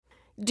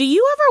Do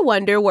you ever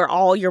wonder where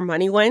all your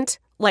money went?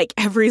 Like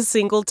every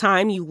single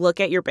time you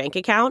look at your bank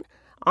account?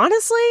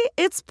 Honestly,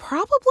 it's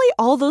probably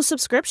all those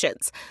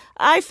subscriptions.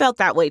 I felt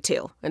that way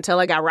too, until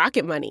I got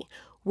Rocket Money.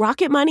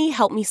 Rocket Money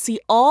helped me see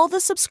all the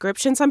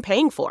subscriptions I'm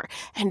paying for,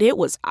 and it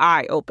was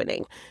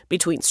eye-opening.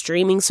 Between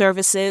streaming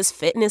services,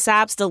 fitness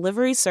apps,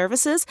 delivery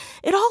services,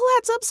 it all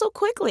adds up so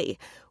quickly.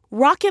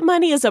 Rocket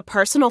Money is a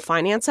personal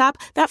finance app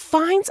that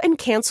finds and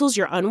cancels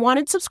your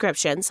unwanted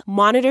subscriptions,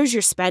 monitors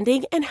your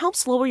spending, and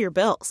helps lower your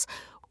bills.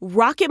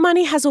 Rocket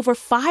Money has over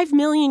 5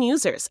 million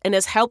users and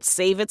has helped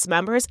save its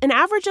members an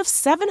average of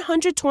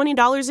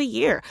 $720 a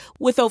year,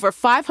 with over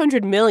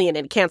 500 million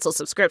in canceled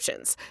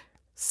subscriptions.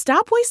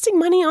 Stop wasting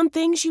money on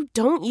things you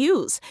don't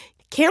use.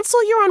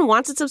 Cancel your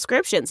unwanted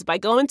subscriptions by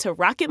going to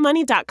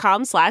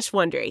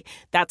rocketmoney.com/Wondery.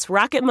 That's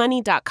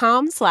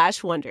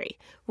rocketmoney.com/Wondery.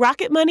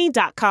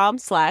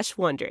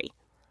 rocketmoney.com/Wondery.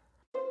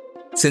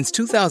 Since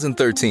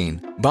 2013,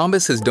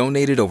 Bombas has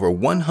donated over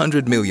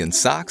 100 million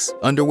socks,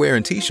 underwear,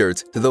 and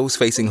T-shirts to those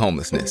facing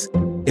homelessness.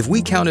 If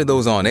we counted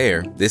those on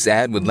air, this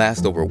ad would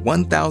last over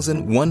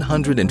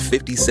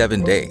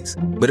 1,157 days.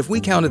 But if we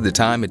counted the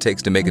time it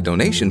takes to make a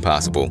donation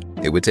possible,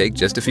 it would take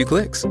just a few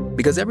clicks.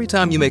 Because every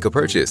time you make a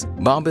purchase,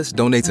 Bombas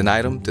donates an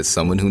item to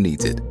someone who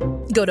needs it.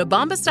 Go to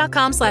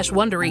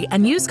bombas.com/Wondery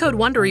and use code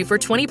WONDERY for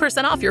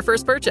 20% off your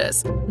first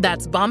purchase.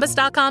 That's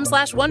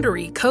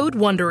bombas.com/Wondery, code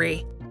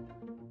WONDERY.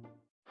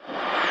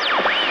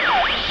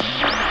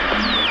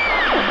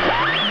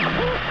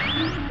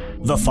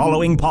 The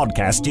following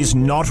podcast is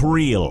not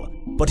real,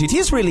 but it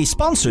is really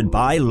sponsored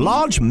by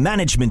Lodge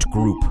Management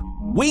Group.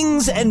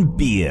 Wings and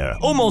beer,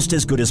 almost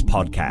as good as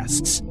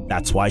podcasts.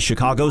 That's why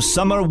Chicago's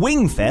Summer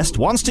Wing Fest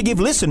wants to give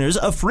listeners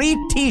a free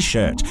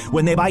t-shirt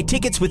when they buy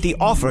tickets with the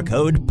offer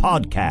code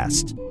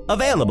PODCAST.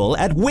 Available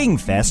at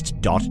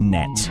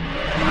wingfest.net.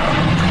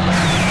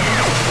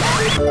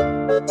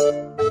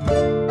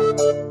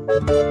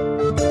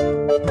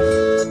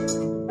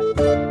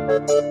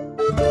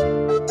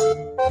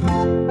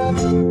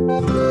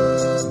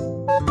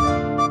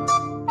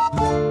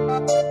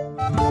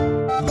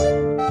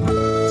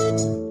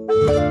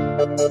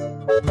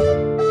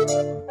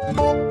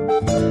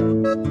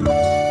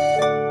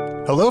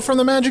 Hello from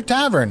the Magic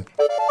Tavern,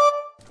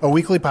 a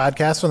weekly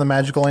podcast from the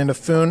magical land of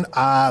Foon.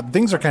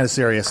 Things are kind of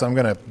serious, so I'm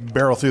going to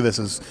barrel through this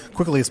as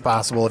quickly as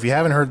possible. If you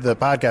haven't heard the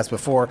podcast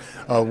before,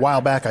 a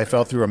while back I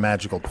fell through a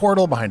magical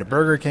portal behind a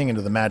Burger King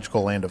into the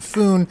magical land of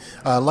Foon.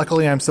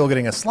 Luckily, I'm still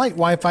getting a slight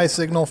Wi-Fi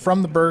signal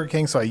from the Burger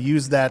King, so I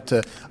used that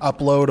to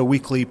upload a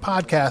weekly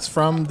podcast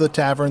from the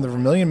tavern, the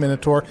Vermilion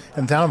Minotaur,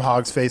 in the town of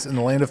Hogsface in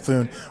the land of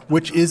Foon,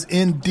 which is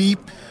in deep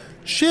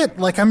shit.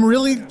 Like, I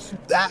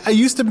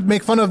used to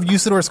make fun of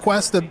Usador's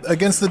quest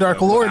against the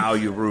Dark Lord. How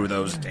you rue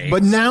those days.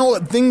 But now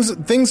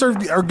things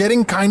are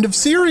getting kind of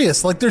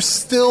serious. Like, there's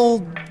still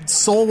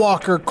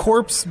Soulwalker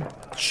corpse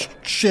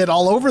shit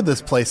all over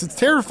this place. It's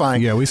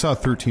terrifying. Yeah, we saw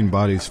 13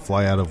 bodies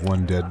fly out of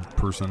one dead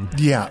person.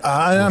 Yeah,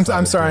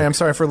 I'm sorry. I'm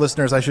sorry for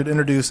listeners. I should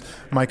introduce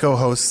my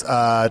co-hosts,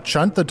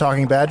 Chunt, the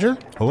Talking Badger.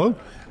 Hello.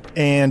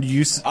 And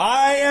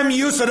I am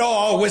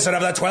Usador, wizard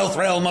of the 12th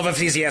realm of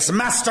Ephesius,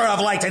 master of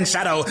light and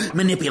shadow,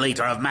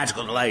 manipulator of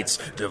magical delights,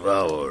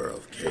 devourer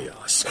of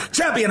chaos,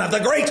 champion of the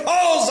great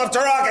halls of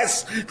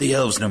Tarakas. The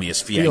elves know me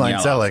as Feline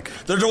Zelic.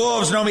 The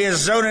dwarves know me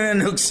as Zonin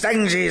and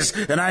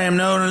Hookstangis, and I am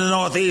known in the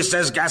northeast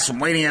as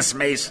Gaswanius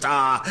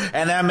Maystar,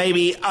 and there may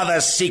be other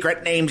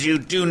secret names you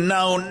do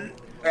know.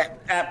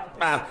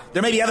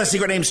 There may be other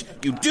secret names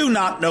you do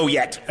not know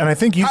yet. And I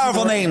think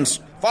powerful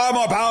names. Far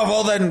more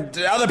powerful than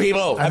other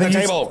people at the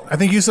table. I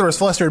think Usador is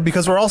flustered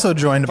because we're also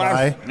joined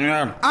by...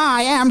 Yeah.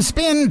 I am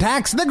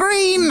Spintax the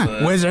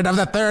Green, wizard of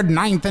the 3rd,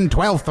 9th, and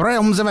 12th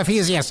realms of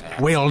Ephesius,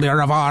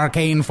 wielder of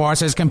arcane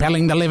forces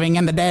compelling the living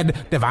and the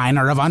dead,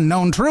 diviner of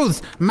unknown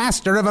truths,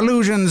 master of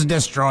illusions,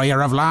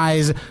 destroyer of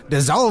lies,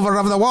 dissolver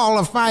of the wall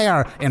of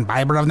fire,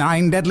 imbiber of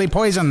 9 deadly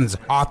poisons,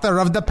 author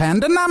of the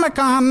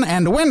Pandanomicon,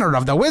 and winner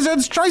of the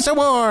Wizard's Choice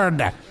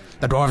Award.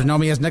 The dwarves know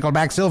me as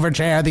Nickelback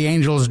Silverchair, the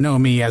angels know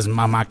me as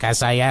Mama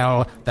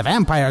Casael, the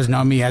vampires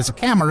know me as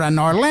Cameron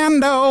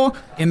Orlando,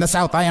 in the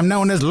south I am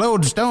known as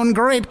Lodestone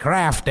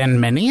Greatcraft,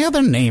 and many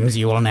other names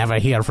you will never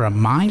hear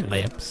from my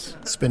lips.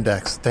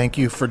 Spindex, thank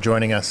you for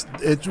joining us.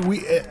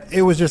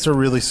 It was just a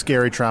really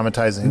scary,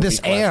 traumatizing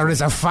This air is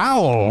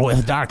afoul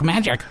with dark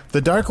magic. The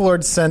Dark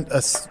Lord sent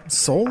a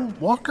Soul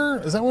Walker?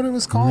 Is that what it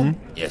was called?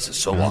 Mm-hmm. Yes, a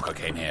Soul Walker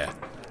came here,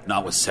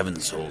 not with 7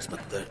 souls, but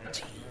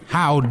 13.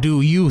 How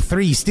do you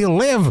 3 still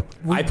live?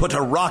 I put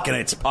a rock in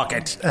its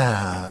pocket.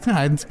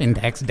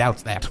 Spintax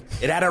doubts that.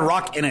 It had a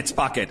rock in its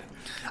pocket.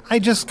 I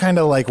just kind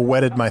of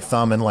wetted my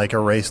thumb and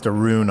erased a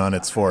rune on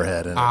its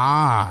forehead. And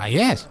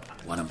Yes.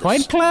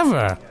 Quite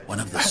clever. One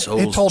of the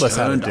souls it told us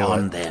how to turned do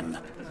on it. them.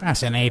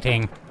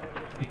 Fascinating.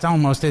 It's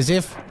almost as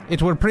if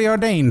it were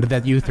preordained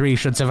that you 3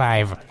 should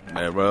survive.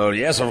 Well,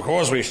 yes, of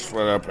course we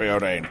were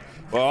preordained.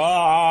 For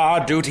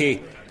our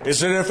duty is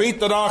to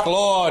defeat the Dark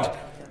Lord.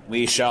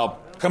 We shall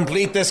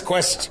complete this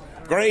quest,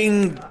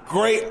 gain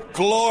great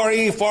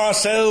glory for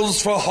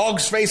ourselves, for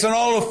Hogsface and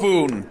all of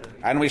Foon.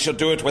 And we shall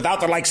do it without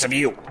the likes of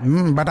you.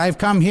 But I've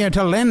come here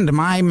to lend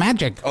my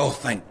magic. Oh,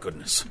 thank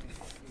goodness.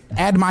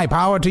 Add my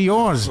power to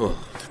yours.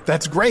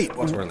 That's great.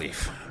 What a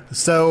relief.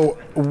 So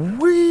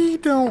we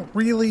don't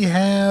really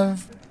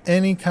have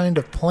any kind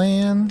of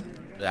plan.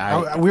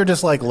 We're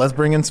just like, let's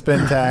bring in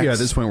Spintax. Yeah, at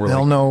this point we're they'll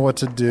like, know what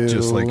to do.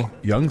 Just like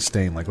young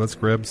Stain, like let's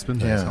grab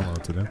Spintax. Yeah. I don't know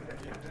what to do.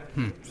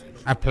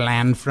 A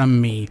plan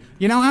from me.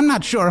 You know, I'm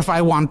not sure if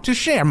I want to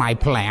share my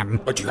plan.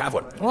 But you have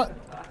one. What?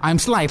 I'm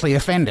slightly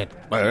offended.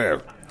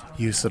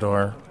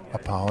 Usador,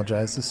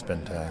 apologize to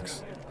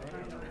Spintax.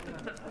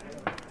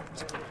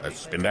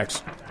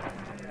 Spindax,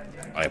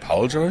 I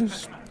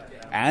apologize.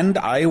 And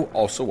I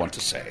also want to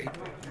say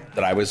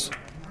that I was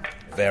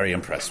very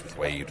impressed with the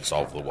way you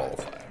dissolved the wall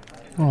of fire.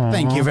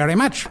 Thank you very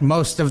much.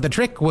 Most of the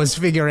trick was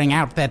figuring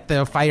out that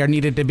the fire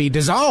needed to be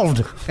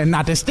dissolved and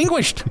not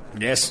extinguished.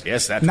 Yes,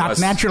 that Not was...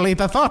 naturally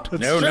the thought.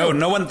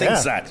 No one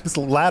thinks Yeah, that. It's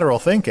lateral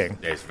thinking.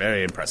 It's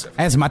very impressive.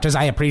 As much as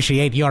I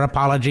appreciate your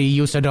apology,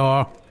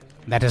 Usador,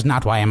 that is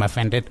not why I'm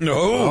offended.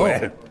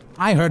 No.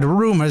 I heard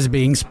rumors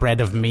being spread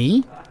of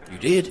me. You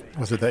did?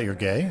 Was it that you're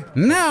gay?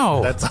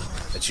 No,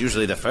 That's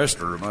usually the first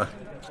rumor.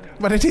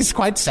 but it is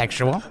quite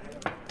sexual.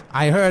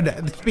 I heard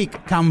the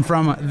speak come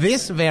from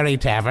this very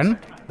tavern,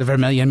 the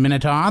Vermilion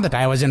Minotaur, that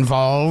I was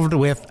involved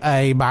with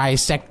a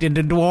bisected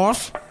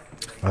dwarf.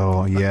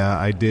 Oh yeah,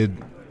 I did.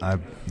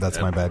 That's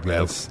my bad,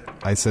 guys.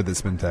 I said that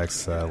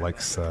Spintax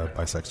likes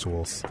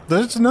bisexuals.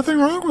 There's nothing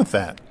wrong with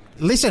that.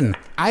 Listen,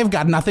 I've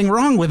got nothing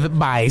wrong with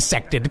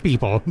bisected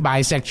people.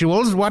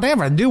 Bisexuals,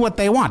 whatever, do what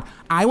they want.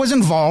 I was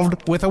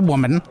involved with a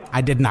woman.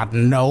 I did not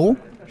know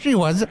she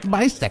was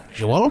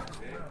bisexual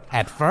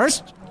at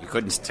first. You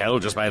couldn't tell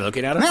just by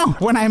looking at her? No,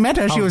 when I met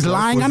her, she was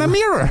lying on a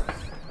mirror.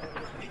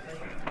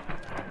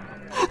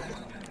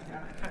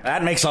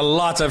 That makes a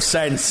lot of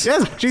sense.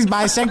 Yes, she's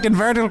bisected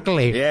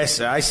vertically. Yes,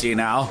 I see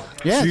now.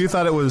 Yes. So you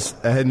thought it was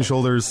a head and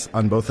shoulders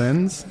on both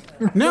ends?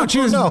 No, she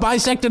was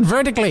bisected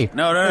vertically.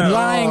 No.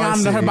 Lying I on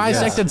see. her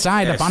bisected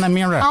side Yes. upon a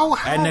mirror.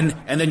 And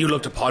then you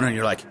looked upon her and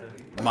you're like,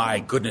 my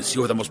goodness,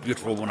 you're the most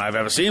beautiful woman I've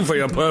ever seen, for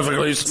you're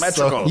perfectly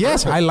symmetrical.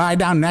 Yes, I lie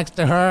down next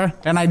to her,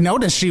 and I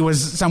noticed she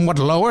was somewhat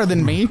lower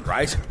than me,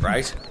 Right.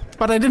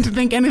 but I didn't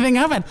think anything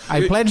of it.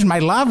 I pledged my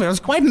love. It was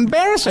quite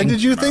embarrassing. And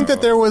did you think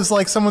that there was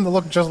like someone that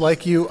looked just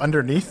like you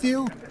underneath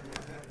you?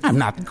 I'm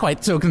not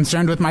quite so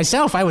concerned with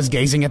myself. I was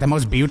gazing at the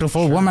most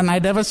beautiful woman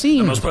I'd ever seen.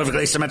 The most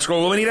perfectly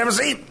symmetrical woman you'd ever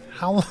seen.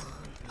 How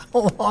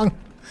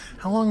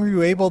long were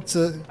you able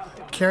to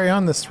carry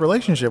on this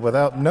relationship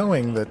without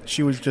knowing that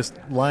she was just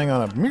lying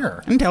on a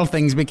mirror? Until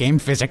things became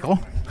physical.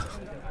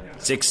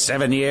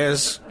 6-7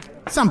 years.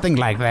 Something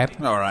like that.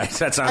 All right,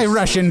 that sounds... I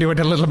rush into it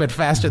a little bit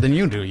faster than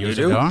you do, You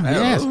do? Usador.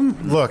 Yes.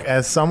 Look,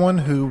 as someone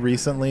who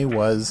recently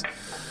was,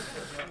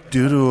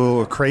 due to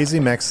a crazy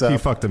mix-up, He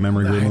fucked a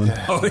memory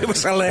gremlin. Oh, it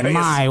was hilarious.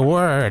 My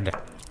word.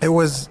 it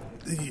was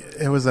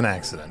an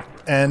accident.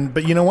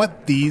 But you know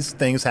what? These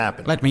things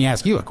happen. Let me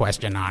ask you a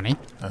question, Arnie.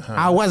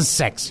 How was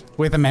sex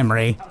with a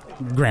memory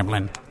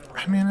gremlin?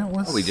 I mean, it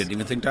was. We didn't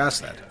even think to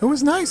ask that. It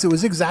was nice. It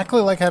was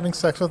exactly like having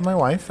sex with my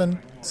wife, and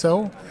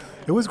so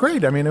it was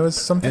great. I mean, it was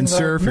something. And that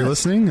sir, I if you're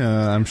missed. listening,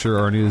 I'm sure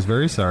Arnie is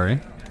very sorry.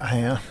 I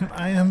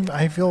am.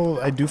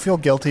 I do feel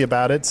guilty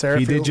about it, Sarah.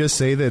 He did just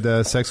say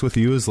that sex with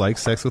you is like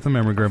sex with a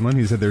memory gremlin.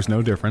 He said there's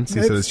no difference.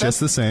 He said it's just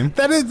the same.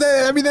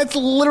 That's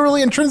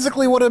literally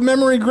intrinsically what a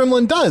memory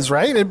gremlin does,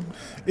 right?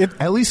 It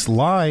At least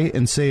lie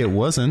and say it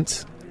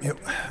wasn't.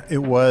 it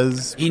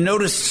was. He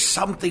noticed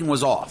something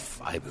was off,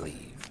 I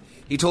believe.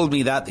 He told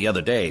me that the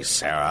other day,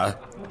 Sarah.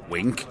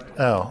 Wink.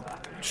 Oh,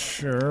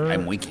 sure.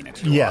 I'm winking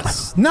at you.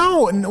 Yes.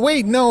 No.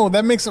 Wait. No.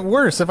 That makes it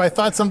worse. If I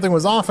thought something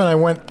was off and I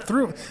went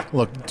through.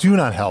 Look. Do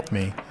not help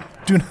me.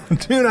 Do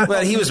not.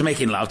 Well, he was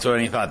making love to her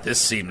and he thought,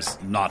 this seems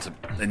not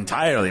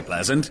entirely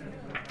pleasant.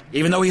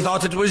 Even though he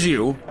thought it was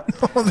you.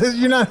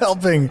 You're not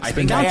helping. I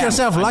think I Count am.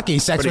 yourself I'm lucky.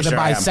 Sex pretty with a sure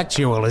I am.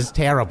 bisexual is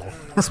terrible.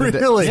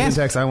 Really? Yes.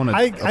 Zach, I want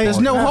to. There's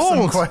no have some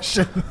holes.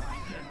 question.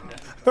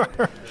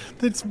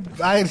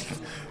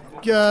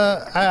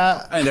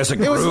 And there's a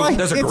It was groove. like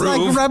There's a it's groove.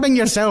 like rubbing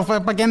yourself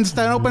up against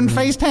an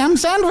open-faced ham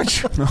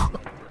sandwich.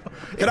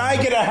 Can I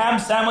get a ham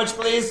sandwich,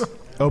 please?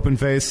 Open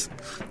face.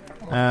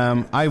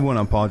 I want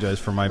to apologize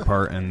for my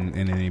part in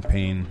any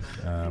pain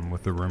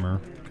with the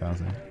rumor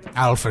causing.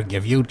 I'll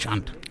forgive you,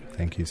 Chunt.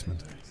 Thank you,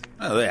 Smith.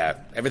 Oh, yeah.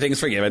 Everything's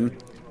forgiven.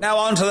 Now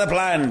on to the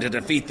plan to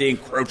defeat the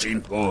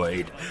encroaching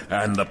void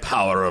and the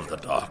power of the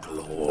Dark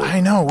Lord. I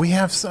know we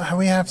have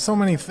so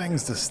many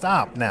things to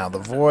stop now. The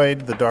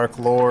Void, the Dark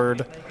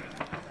Lord.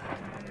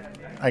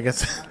 I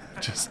guess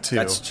just two.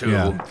 That's two.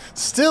 Yeah.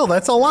 Still,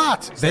 that's a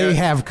lot. They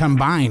have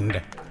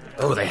combined.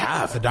 Oh, they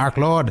have. The Dark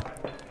Lord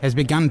has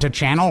begun to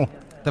channel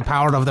the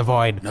power of the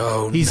Void.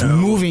 He's no.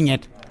 moving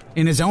it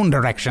in his own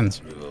directions,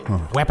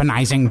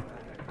 weaponizing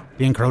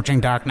the encroaching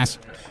darkness.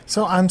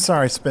 So I'm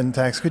sorry,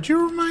 Spintax. Could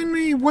you remind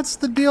me what's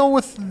the deal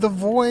with the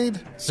Void?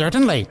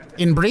 Certainly.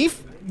 In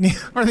brief,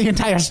 Or the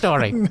entire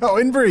story? No,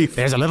 in brief.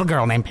 There's a little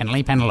girl named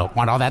Penelope.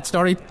 Want all that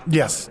story?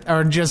 Yes.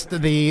 Or just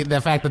the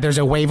fact that there's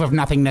a wave of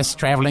nothingness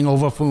traveling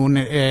over Foon,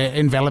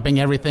 enveloping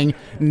everything,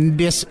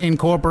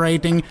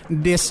 disincorporating,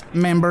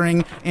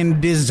 dismembering,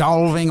 and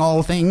dissolving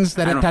all things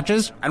that it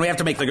touches? And we have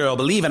to make the girl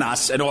believe in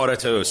us in order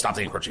to stop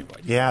the encroaching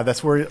void. Yeah,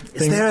 that's where...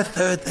 Is there a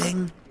third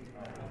thing?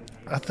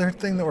 A third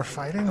thing that we're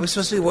fighting? Are we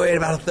supposed to be worried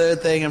about a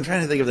third thing? I'm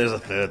trying to think if there's a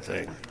third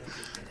thing.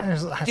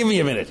 Give me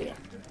a minute here.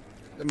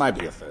 There might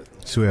be a third.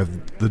 So we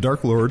have the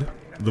Dark Lord,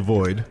 the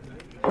Void.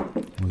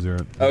 Was there?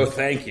 Oh,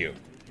 thank you.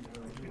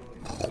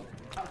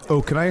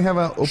 Oh, can I have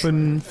an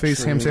open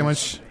face ham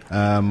sandwich?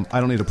 I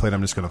don't need a plate.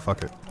 I'm just gonna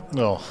fuck it.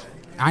 No.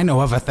 I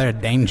know of a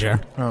third danger.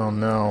 Oh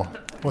no.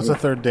 What's the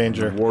third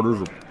danger?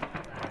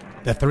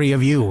 The three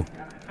of you.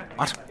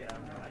 What?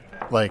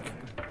 Like,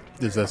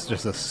 is this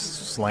just a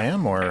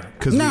slam or?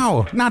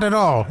 No, not at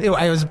all.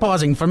 I was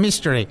pausing for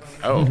mystery.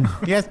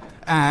 Oh. Yes.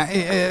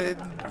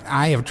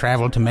 I have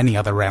traveled to many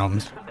other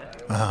realms.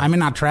 I may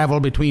not travel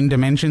between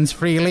dimensions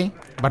freely,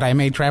 but I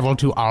may travel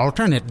to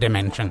alternate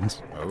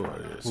dimensions. Oh,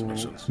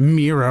 yes.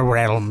 Mirror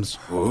realms.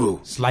 Ooh.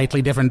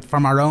 Slightly different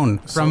from our own,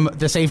 from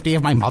the safety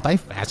of my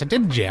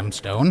multifaceted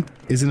gemstone.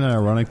 Isn't it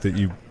ironic that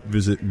you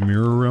visit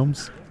mirror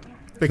realms?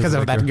 Because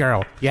of that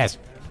girl, yes.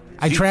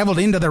 I traveled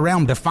into the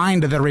realm to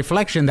find the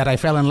reflection that I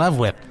fell in love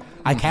with.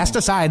 I cast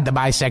aside the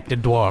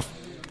bisected dwarf,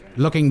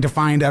 looking to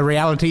find a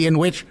reality in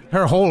which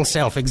her whole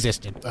self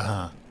existed.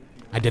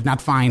 I did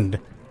not find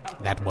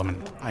that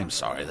woman. I'm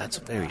sorry, that's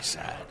very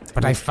sad.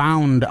 But I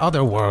found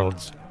other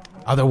worlds.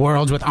 Other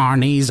worlds with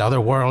Arnies, other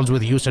worlds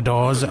with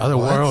Usadors, other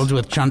worlds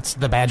with Chunts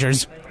the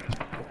Badgers.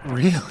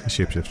 Really?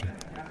 Shapeshifter.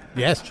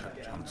 Yes.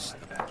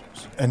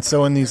 And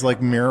so in these, like,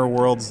 mirror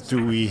worlds,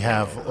 do we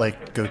have,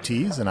 like,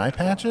 goatees and eye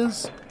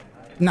patches?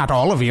 Not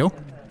all of you.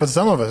 But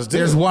some of us do.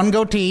 There's one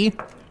goatee,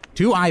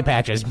 2 eye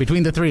patches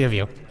between the 3 of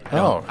you.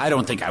 Oh. I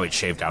don't think I would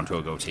shave down to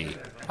a goatee.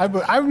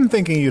 I'm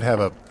thinking you'd have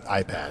a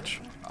eye patch.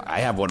 I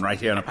have one right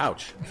here in a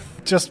pouch.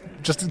 Just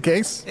in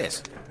case?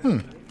 Yes.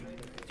 Do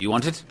you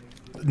want it?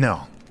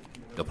 No.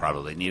 You'll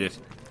probably need it.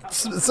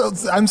 So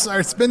I'm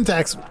sorry,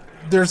 Spintax,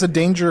 there's a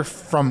danger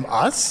from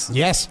us?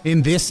 Yes,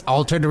 in this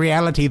altered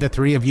reality, the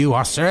 3 of you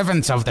are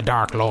servants of the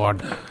Dark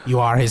Lord. You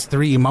are his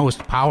 3 most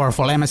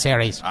powerful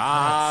emissaries.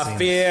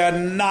 Fear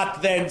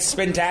not then,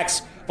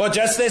 Spintax. For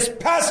just this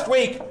past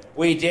week,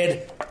 we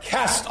did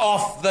cast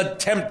off the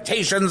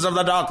temptations of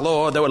the Dark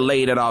Lord that were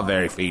laid at our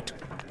very feet.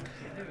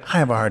 I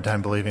have a hard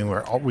time believing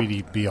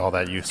we'd be all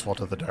that useful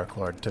to the Dark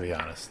Lord, to be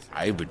honest.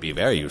 I would be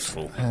very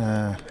useful.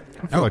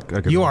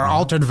 You are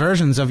altered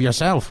versions of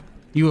yourself.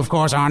 You, of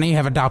course, Arnie,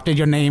 have adopted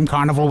your name,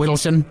 Carnival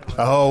Wilson.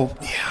 Oh,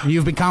 yeah.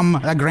 You've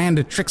become a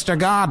grand trickster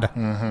god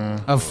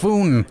of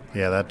Foon.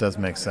 Yeah, that does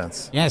make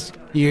sense. Yes,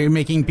 you're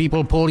making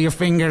people pull your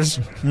fingers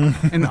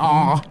in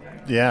awe.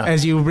 Yeah.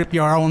 As you rip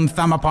your own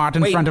thumb apart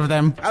in front of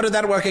them. How did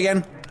that work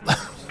again?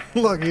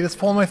 Look, you just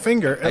pull my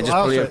finger. I just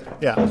pull your...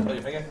 Yeah. Pull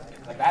your finger?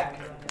 Like that?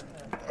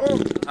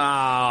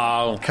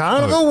 Oh.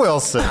 Carnival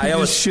Wilson. I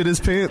always shit his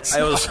pants.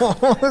 I was...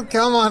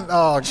 Come on.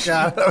 Oh,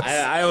 God.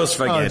 I always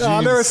forget.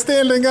 Oh, they were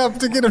standing up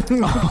to get him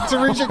to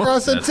reach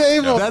across the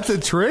table. That's a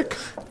trick?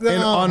 No.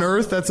 And on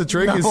Earth, that's a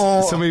trick? No.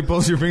 Is somebody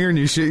pulls your finger and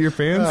you shit your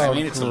pants? I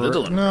mean, it's a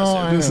little impressive.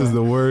 No, This is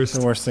the worst.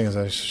 The worst thing is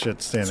I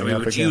shit standing So we up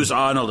would again. use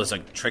Arnold as a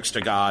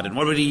trickster god, and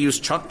what would he use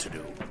Chunt to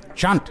do?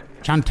 Chunt.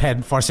 Chunt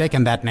had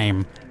forsaken that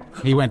name.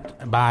 He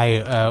went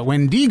by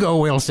Wendigo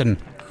Wilson.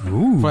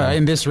 Ooh.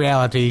 In this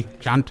reality,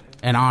 Chunt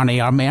and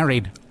Arnie are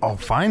married. Oh,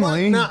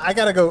 finally. No, I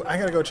gotta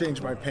go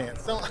change my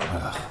pants.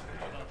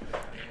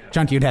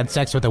 Chunt, you'd had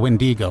sex with a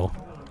Wendigo.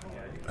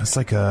 It's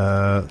like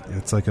a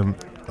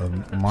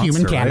monster,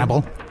 Human right?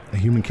 cannibal. A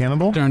human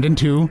cannibal? Turned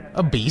into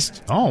a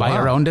beast by wow.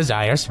 your own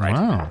desires. Right.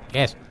 Wow.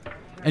 Yes.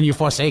 And you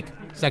forsake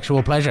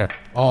sexual pleasure.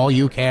 All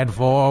you cared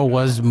for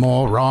was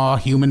more raw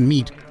human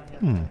meat.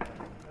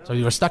 So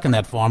you were stuck in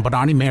that form, but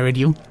Arnie married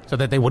you so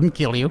that they wouldn't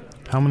kill you.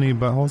 How many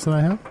buttholes did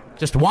I have?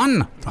 Just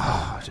one.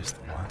 Oh, just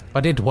one.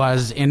 But it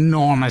was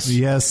enormous.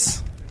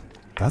 Yes.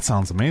 That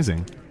sounds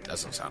amazing.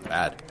 Doesn't sound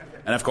bad.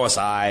 And of course,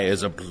 I,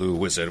 as a blue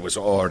wizard, was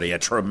already a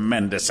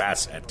tremendous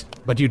asset.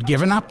 But you'd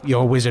given up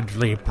your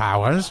wizardly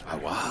powers. I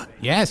what?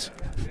 Yes.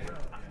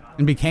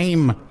 And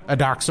became a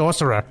dark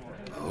sorcerer.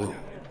 Oh.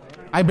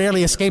 I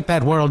barely escaped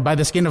that world by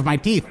the skin of my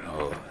teeth.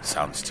 Oh,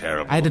 sounds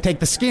terrible. I had to take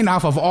the skin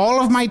off of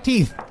all of my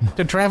teeth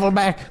to travel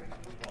back.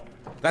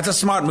 That's a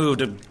smart move,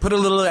 to put a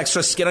little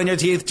extra skin on your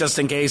teeth just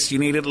in case you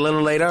need it a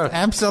little later.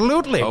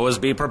 Absolutely. Always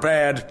be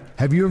prepared.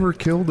 Have you ever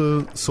killed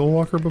a soul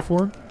walker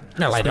before?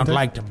 Well, I don't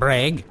like to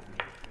brag.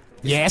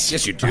 Yes.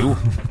 Yes, you do.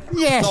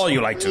 Yes. That's all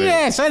you like to do.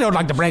 Yes, I don't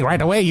like to brag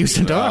right away,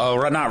 Usador.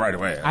 Oh, not right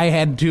away. I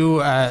had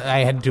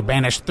to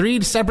banish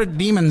 3 separate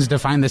demons to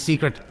find the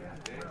secret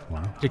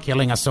to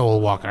killing a soul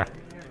walker.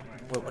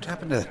 What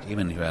happened to that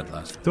demon you had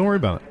last? Don't worry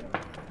about it.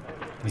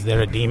 Is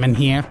there a demon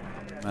here?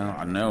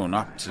 Well, no,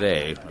 not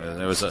today.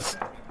 There was a...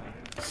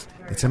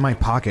 It's in my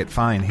pocket.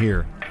 Fine,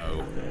 here.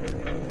 Oh.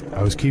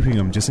 I was keeping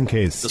them just in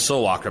case. The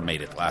Soul Walker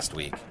made it last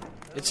week.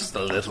 It's just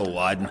a little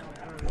one.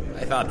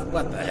 I thought,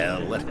 what the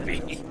hell, let it be.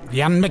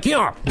 Jan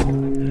McCure.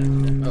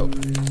 Oh,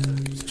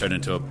 it's turned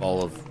into a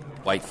ball of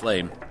white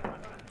flame.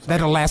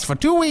 That'll last for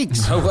 2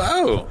 weeks.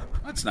 Oh,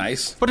 that's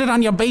nice. Put it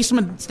on your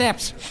basement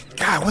steps.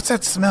 God, what's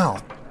that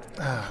smell?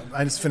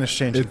 I just finished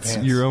changing It's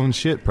pants. your own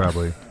shit,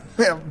 probably.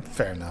 Yeah,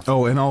 fair enough.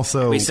 Oh, and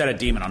also... We set a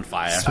demon on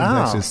fire.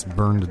 Spintax just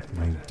burned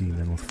my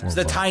demon with 4 It's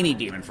the bucks. tiny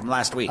demon from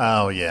last week.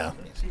 Oh, yeah.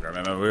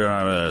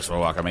 Remember the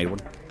Soulwalker made one?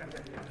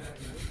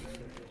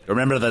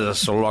 Remember the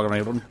Soulwalker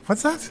made one?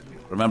 What's that?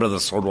 Remember the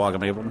Soulwalker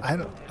made one? I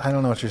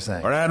don't know what you're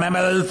saying.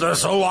 Remember the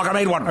Soulwalker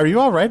made one? Are you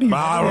all right?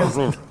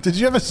 Did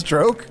you have a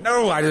stroke?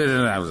 No, I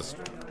didn't. I was...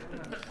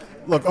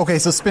 Look, okay,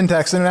 so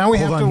Spintax, and now we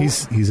Hold have on, to...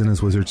 he's in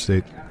his wizard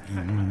state.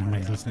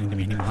 Nobody's listening to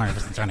me anymore. I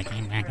was trying to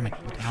came back and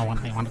tell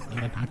what they wanted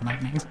me to talk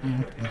about next.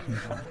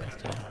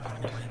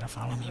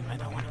 Follow me, but I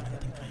don't want to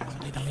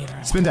be the leader.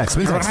 Spintax.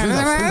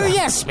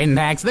 Yes,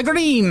 Spintax the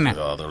Green.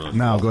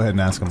 Now, go ahead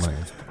and ask him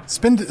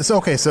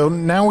later. So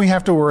now we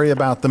have to worry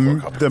about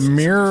the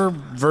mirror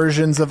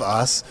versions of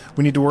us.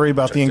 We need to worry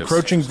about the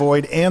encroaching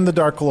void and the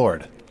Dark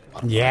Lord.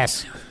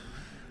 Yes.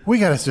 We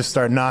gotta just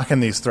start knocking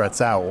these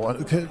threats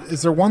out.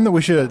 Is there one that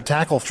we should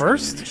tackle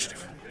first?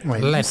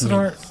 Wait, Let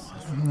me.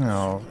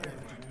 No.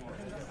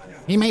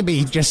 He may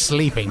be just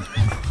sleeping.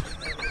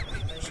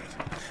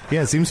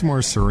 Yeah, it seems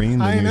more serene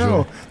than I usual.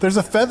 know. There's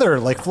a feather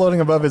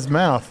floating above his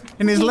mouth.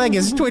 And his leg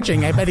is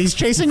twitching. I bet he's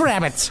chasing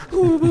rabbits.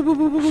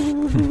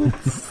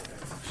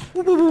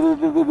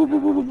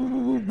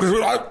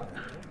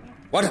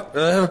 What?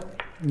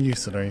 You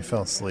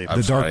fell asleep.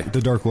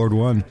 The Dark Lord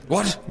won.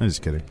 What? I'm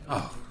just kidding.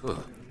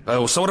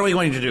 So what are we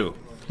going to do?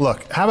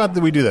 Look, how about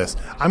we do this?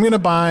 I'm going to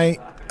buy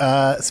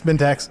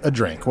Spintax a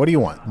drink. What do you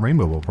want?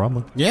 Rainbow Bowl,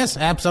 probably. Yes,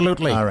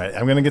 absolutely. All right,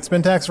 I'm going to get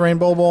Spintax a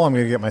Rainbow Bowl. I'm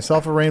going to get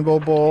myself a Rainbow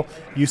Bowl.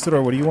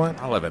 Usador, what do you want?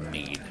 I'll have a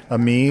mead. A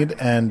mead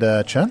and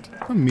Chunt?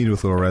 A mead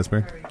with a little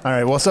raspberry. All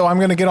right, well, so I'm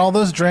going to get all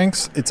those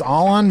drinks. It's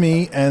all on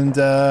me, and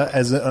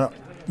as a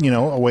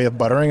way of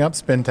buttering up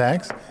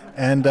Spintax.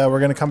 And we're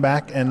going to come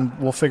back, and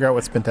we'll figure out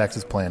what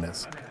Spintax's plan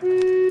is.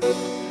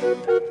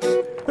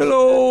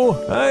 Hello,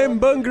 I'm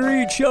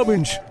Bungaree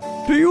Chubbins.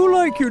 Do you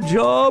like your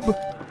job?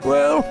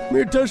 Well,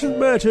 it doesn't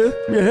matter.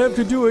 You have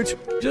to do it,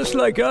 just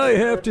like I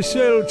have to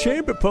sell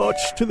chamber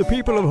pots to the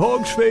people of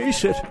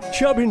Hogsface at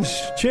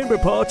Chubbins Chamber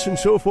Pots and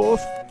so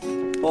forth.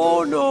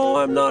 Oh no,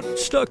 I'm not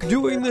stuck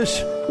doing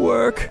this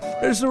work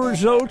as the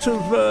result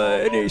of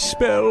any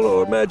spell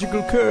or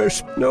magical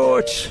curse. No,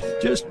 it's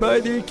just by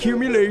the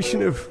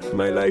accumulation of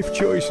my life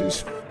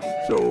choices.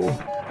 So,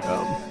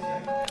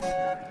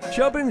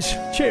 Chubbins,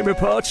 chamber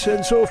pots,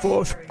 and so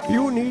forth.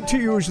 You need to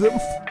use them.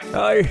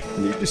 I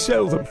need to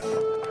sell them.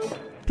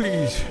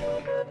 Please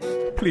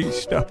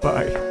stop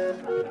by.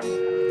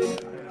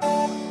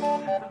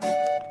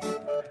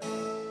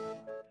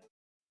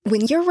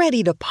 When you're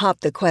ready to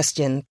pop the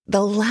question,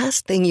 the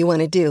last thing you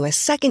want to do is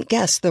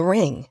second-guess the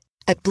ring.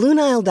 At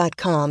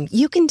BlueNile.com,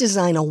 you can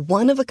design a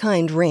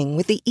one-of-a-kind ring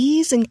with the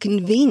ease and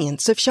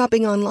convenience of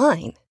shopping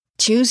online.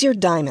 Choose your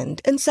diamond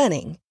and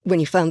setting. When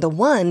you find the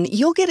one,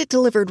 you'll get it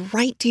delivered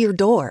right to your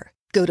door.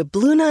 Go to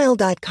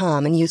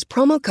BlueNile.com and use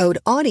promo code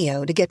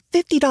AUDIO to get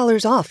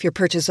 $50 off your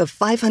purchase of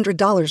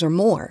 $500 or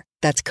more.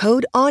 That's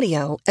code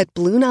AUDIO at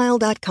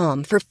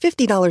BlueNile.com for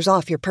 $50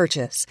 off your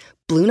purchase.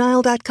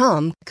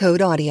 BlueNile.com,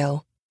 code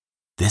AUDIO.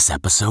 This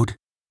episode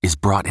is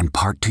brought in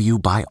part to you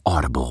by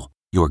Audible,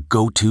 your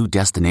go-to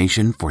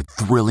destination for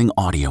thrilling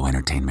audio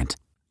entertainment.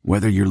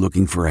 Whether you're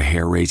looking for a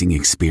hair-raising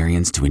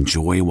experience to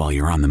enjoy while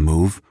you're on the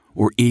move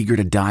or eager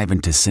to dive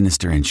into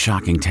sinister and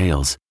shocking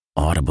tales,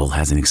 Audible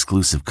has an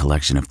exclusive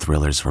collection of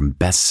thrillers from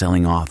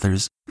best-selling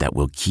authors that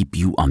will keep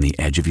you on the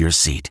edge of your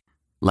seat.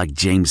 Like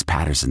James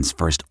Patterson's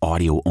first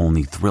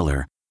audio-only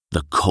thriller,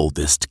 The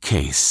Coldest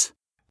Case.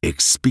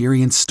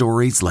 Experience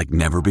stories like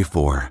never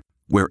before,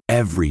 where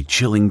every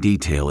chilling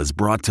detail is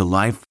brought to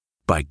life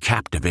by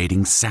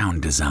captivating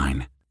sound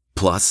design.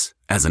 Plus,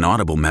 as an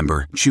Audible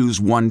member,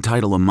 choose one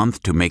title a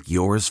month to make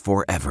yours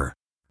forever.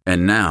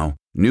 And now,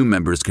 new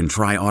members can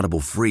try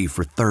Audible free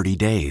for 30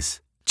 days.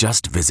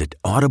 Just visit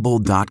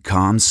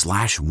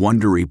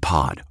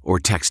audible.com/WonderyPod or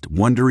text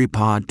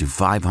WonderyPod to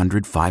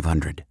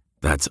 500-500.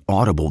 That's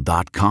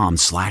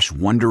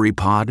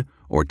audible.com/WonderyPod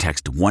or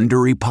text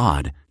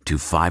WonderyPod to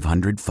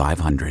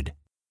 500-500.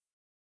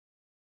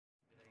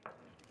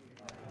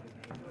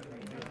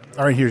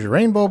 All right, here's your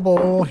Rainbow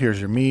Bowl. Here's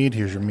your mead.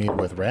 Here's your mead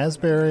with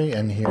raspberry.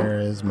 And here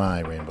is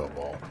my Rainbow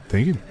Bowl.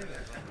 Thank you.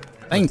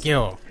 Thank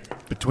you.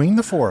 Between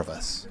the four of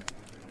us,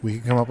 we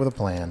can come up with a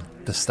plan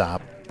to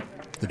stop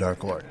the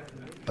Dark Lord.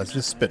 Let's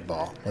just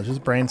spitball. Let's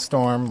just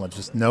brainstorm. Let's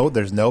just know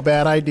there's no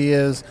bad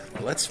ideas.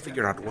 Let's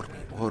figure out what we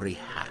already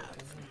have.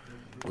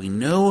 We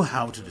know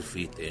how to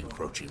defeat the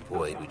encroaching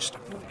void. We just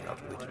have to figure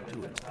out a way to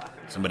do it.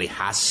 Somebody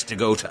has to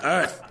go to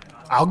Earth.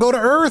 I'll go to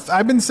Earth.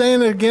 I've been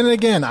saying it again and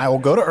again. I will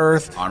go to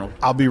Earth. Arnold.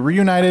 I'll be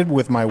reunited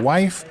with my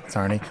wife,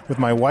 with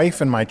my wife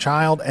and my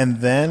child,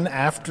 and then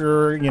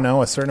after,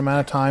 a certain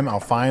amount of time, I'll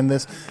find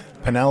this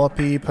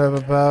Penelope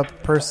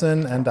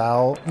person, and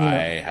I'll...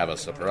 I have a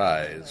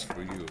surprise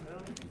for you.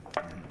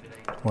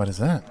 What is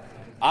that?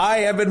 I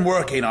have been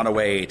working on a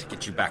way to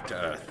get you back to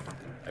Earth.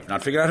 I've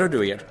not figured out how to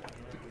do it yet.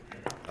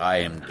 I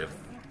am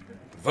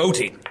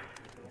devoting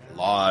a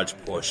large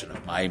portion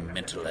of my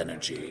mental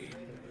energy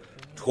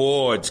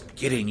towards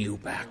getting you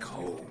back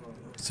home.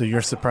 So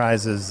your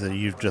surprise is that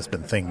you've just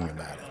been thinking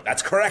about it.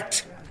 That's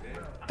correct.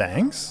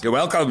 Thanks. You're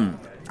welcome.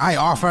 I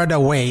offered a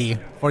way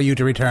for you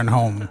to return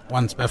home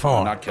once before.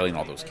 I'm not killing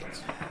all those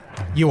kids.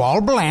 You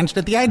all blanched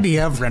at the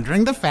idea of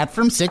rendering the fat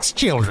from 6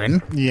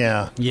 children.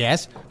 Yeah.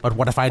 Yes, but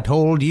what if I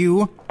told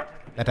you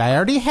that I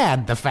already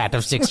had the fat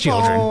of 6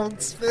 children? Oh,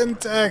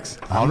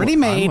 Spintax. Already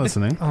made. I'm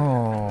listening.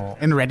 Oh.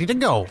 And ready to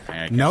go.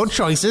 No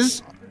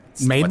choices.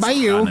 Made What's by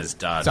you. done is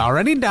done. It's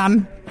already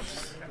done.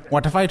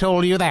 What if I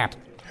told you that?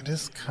 It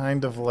is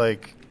kind of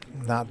like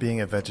not being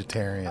a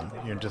vegetarian.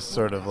 You're just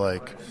sort of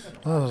like,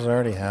 oh, this has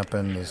already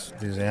happened.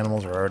 These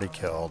animals are already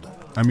killed.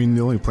 I mean,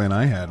 the only plan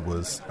I had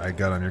was I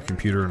got on your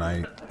computer and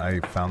I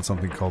found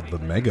something called the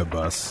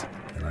Megabus,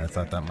 and I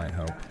thought that might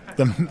help.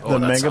 The that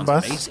Megabus? sounds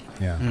amazing.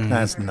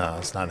 Yeah.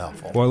 It's not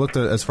helpful. Well, I looked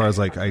at as far as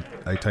like I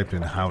typed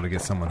in how to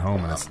get someone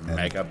home, and it's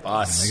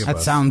Megabus. That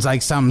sounds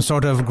like some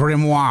sort of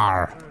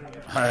grimoire.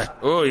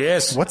 Oh,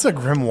 yes. What's a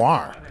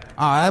grimoire?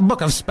 A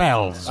book of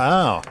spells.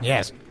 Oh.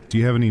 Yes. Do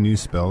you have any new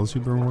spells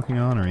you've been working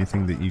on, or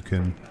anything that you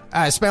can?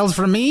 Spells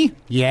from me?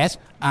 Yes.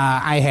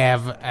 I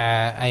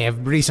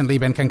have recently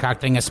been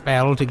concocting a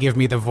spell to give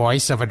me the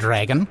voice of a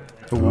dragon.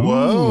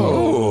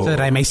 Whoa. So that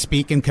I may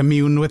speak and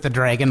commune with the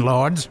dragon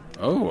lords.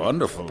 Oh,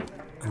 wonderful.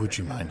 Would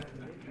you mind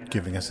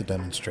giving us a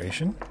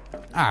demonstration?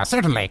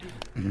 Certainly.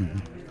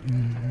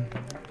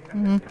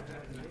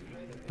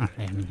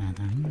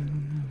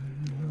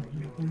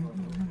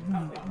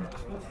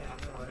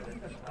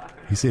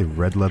 You say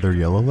red leather,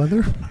 yellow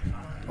leather?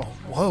 Oh,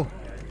 whoa.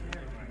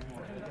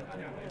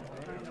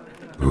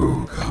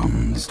 Who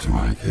comes to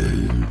my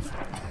cave?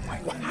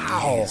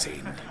 Wow.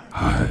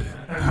 I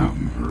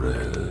am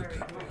Red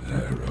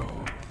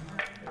Arrow.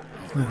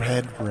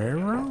 Red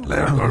Raro?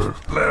 Larry.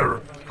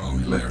 Call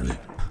me Larry.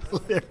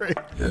 Larry.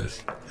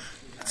 Yes.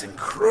 That's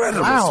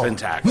incredible, Wow.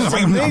 Spintax. That's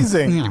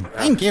amazing.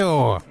 Thank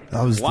you.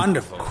 That was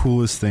Wonderful. the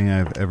coolest thing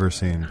I've ever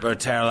seen.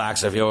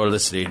 Verterallax, if you're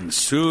listening,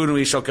 soon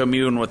we shall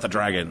commune with the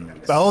dragon.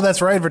 Oh,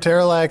 that's right.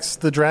 Verterallax,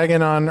 the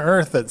dragon on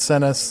Earth that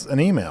sent us an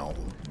email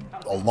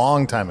a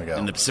long time ago.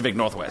 In the Pacific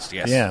Northwest,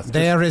 yes. Yeah.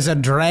 There is a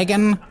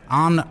dragon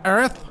on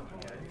Earth?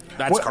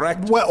 That's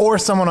correct. Or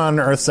someone on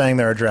Earth saying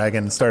they're a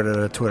dragon started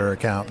a Twitter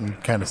account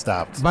and kind of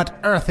stopped. But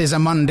Earth is a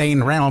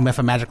mundane realm. If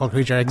a magical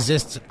creature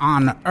exists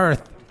on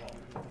Earth,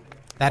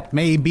 that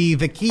may be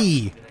the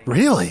key.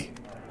 Really?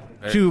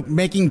 To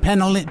making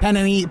Penny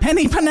Penelope.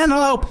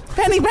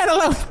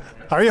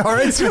 Are you all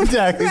right,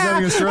 Spintax? He's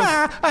having a stroke.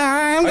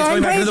 I'm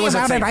going crazy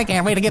about it. I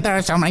can't wait to get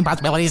there. So many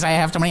possibilities. I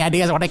have so many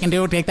ideas of what I can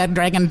do. Take that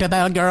dragon to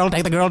the girl.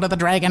 Take the girl to the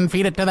dragon.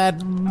 Feed it to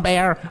that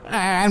bear.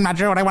 I'm not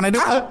sure what I want to do.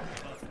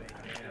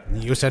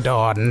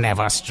 Usador,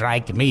 never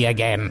strike me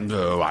again.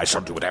 No, I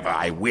shall do whatever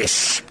I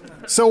wish.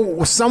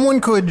 So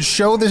someone could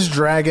show this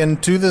dragon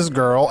to this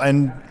girl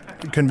and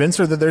convince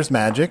her that there's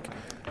magic,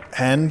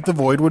 and the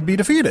void would be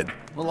defeated.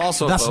 Well,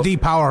 also, Thus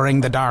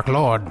depowering the Dark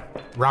Lord,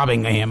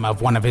 robbing him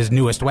of one of his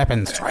newest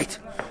weapons. That's right.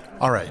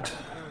 All right.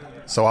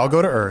 So I'll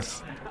go to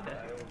Earth.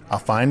 I'll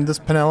find this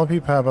Penelope.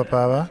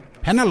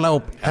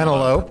 Penelope.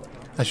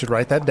 I should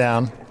write that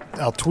down.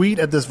 I'll tweet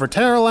at this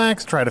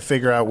Verterallax, try to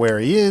figure out where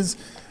he is.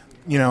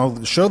 You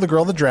know, show the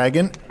girl the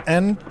dragon,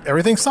 and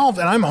everything's solved.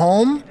 And I'm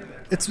home.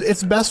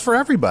 It's best for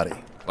everybody.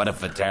 What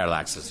if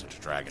Verterallax isn't a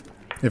dragon?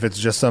 If it's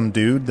just some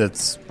dude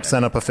that's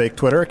sent up a fake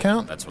Twitter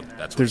account, That's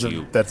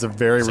a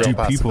very real Do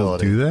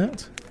possibility. people do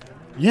that?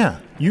 Yeah,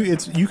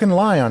 you can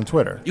lie on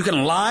Twitter. You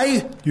can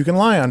lie? You can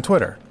lie on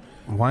Twitter.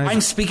 Why?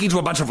 I'm speaking to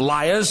a bunch of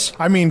liars?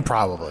 I mean,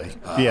 probably.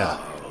 Yeah.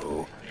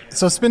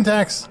 So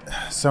Spintax,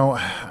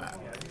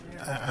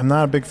 I'm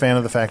not a big fan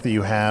of the fact that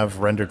you have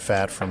rendered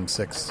fat from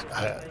 6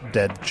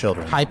 dead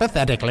children.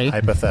 Hypothetically.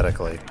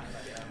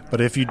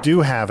 But if you do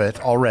have it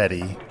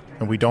already,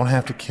 and we don't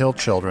have to kill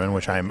children,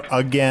 which I'm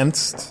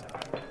against,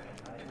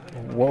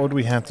 what would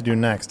we have to do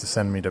next to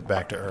send me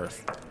back to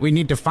Earth? We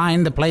need to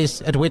find the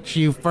place at which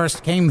you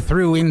first came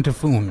through into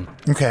Foon.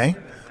 Okay,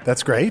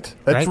 that's great.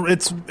 Right?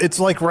 It's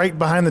like right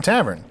behind the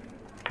tavern.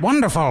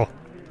 Wonderful.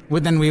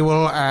 Well, then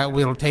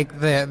we'll take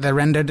the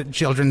rendered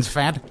children's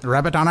fat,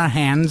 rub it on our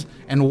hands,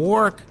 and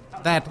work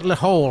that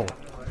hole,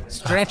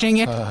 stretching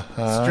it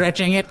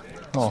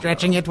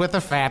with the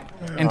fat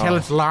until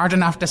it's large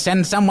enough to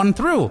send someone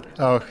through.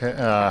 Okay,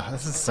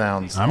 this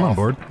sounds. I'm on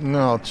board.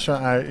 No,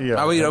 yeah.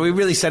 Are we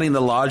really sending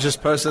the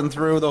largest person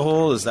through the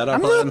hole? Is that our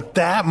I'm plan? not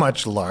that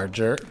much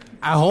larger.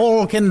 A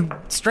hole can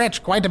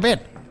stretch quite a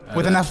bit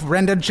with enough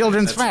rendered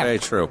children's That's fat. very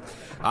true.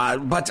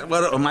 But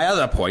my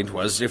other point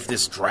was, if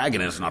this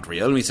dragon is not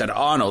real, and we said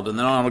Arnold, and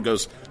then Arnold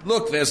goes,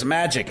 look, there's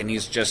magic, and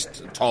he's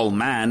just a tall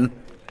man.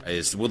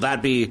 Will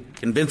that be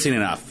convincing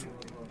enough?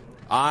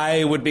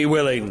 I would be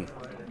willing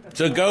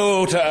to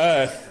go to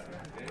Earth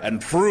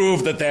and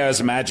prove that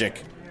there's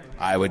magic.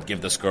 I would give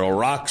this girl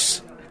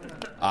rocks.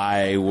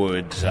 I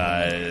would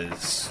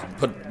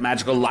put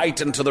magical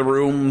light into the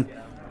room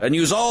and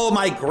use all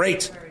my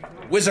great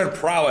wizard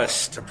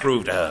prowess to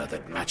prove to her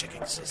that magic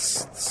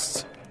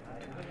exists.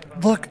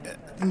 Look,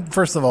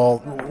 first of all,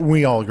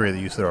 we all agree that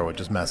Usador would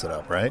just mess it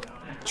up, right?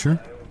 Sure.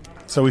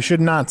 So we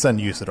should not send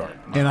Usador.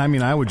 And I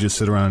mean, I would just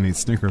sit around and eat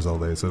Snickers all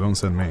day, so don't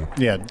send me.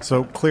 Yeah,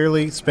 so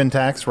clearly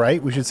Spintax,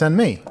 right? We should send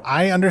me.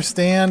 I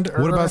understand.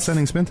 What about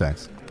sending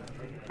Spintax?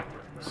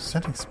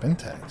 Sending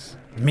Spintax?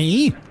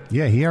 Me?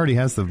 Yeah, he already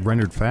has the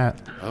rendered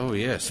fat. Oh,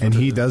 yes. And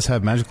he does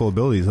have magical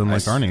abilities,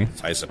 unlike Arnie.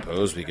 I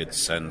suppose we could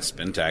send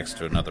Spintax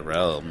to another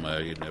realm.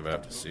 You'd never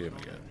have to see him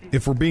again.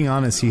 If we're being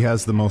honest, he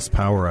has the most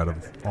power out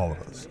of all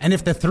of us. And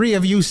if the three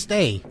of you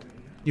stay,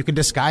 you can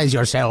disguise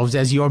yourselves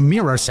as your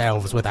mirror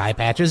selves with eye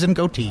patches and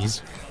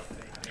goatees.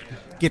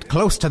 Get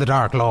close to the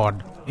Dark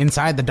Lord,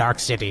 inside the Dark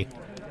City,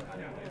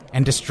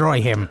 and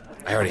destroy him.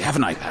 I already have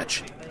an eye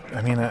patch.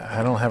 I mean,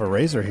 I don't have a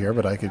razor here,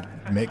 but I could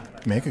make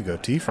a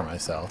goatee for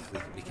myself.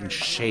 We can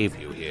shave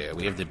you here.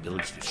 We have the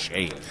ability to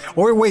shave.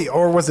 Or wait,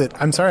 or was it?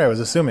 I'm sorry, I was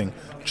assuming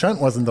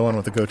Chunt wasn't the one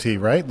with the goatee,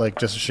 right? Like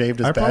just shaved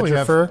his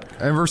badger fur.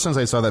 Ever since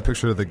I saw that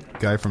picture of the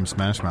guy from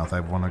Smash Mouth,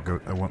 I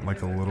want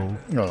like a little,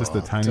 just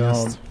the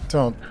tiniest.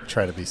 Don't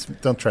try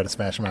to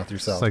Smash Mouth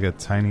yourself. It's like a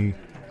tiny.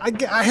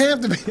 I have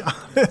to be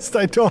honest.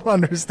 I don't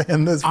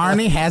understand this.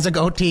 Arnie has a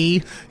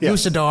goatee.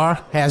 Yes.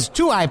 Usador has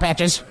 2 eye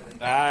patches.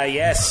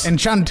 Yes. And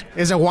Chunt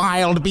is a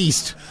wild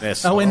beast.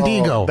 Yes. Oh,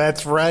 Indigo.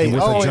 That's right.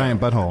 With a giant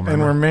butthole. Remember?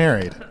 And we're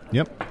married.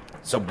 Yep.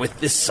 So with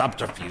this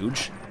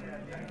subterfuge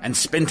and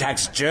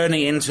Spintax's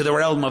journey into the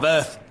realm of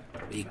Earth,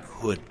 we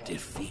could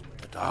defeat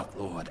the Dark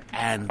Lord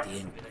and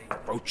the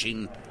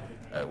encroaching...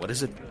 what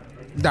is it?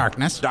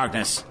 Darkness.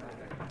 Darkness.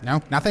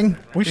 No, nothing?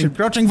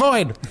 Encroaching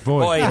void.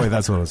 Void,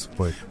 that's what it was.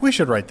 Void. We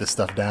should write this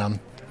stuff down.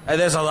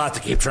 There's a lot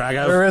to keep track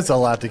of. There is a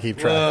lot to keep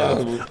track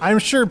of. I'm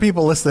sure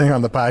people listening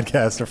on the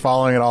podcast are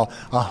following it all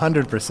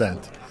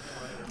 100%.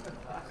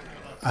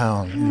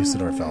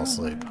 Usador fell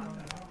asleep.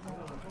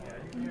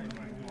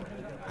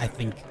 I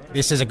think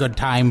this is a good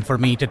time for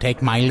me to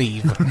take my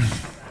leave.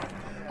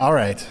 All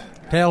right.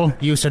 Tell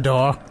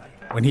Usador,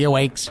 when he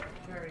awakes,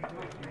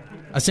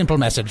 a simple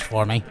message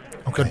for me.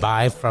 Okay.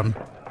 Goodbye from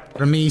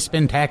me,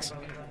 Spintax.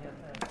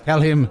 Tell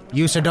him,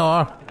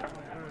 Usador,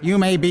 you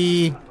may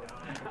be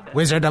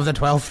Wizard of the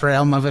 12th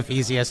Realm of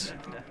Ephesius,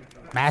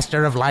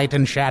 Master of Light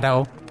and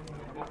Shadow,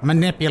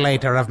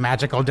 Manipulator of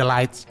Magical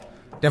Delights,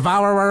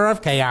 Devourer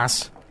of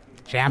Chaos,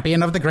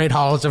 Champion of the Great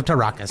Halls of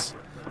Tarakas.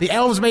 The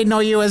Elves may know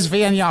you as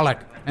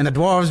Vianyalik, and the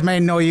Dwarves may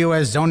know you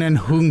as Zonin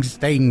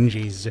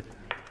Hungstanges.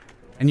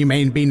 And you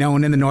may be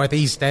known in the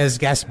Northeast as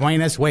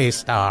Gasbuenas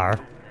Waystar.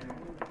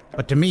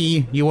 But to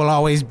me, you will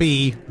always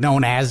be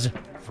known as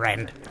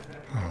Friend.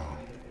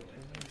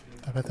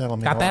 I bet that'll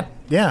mean Got that?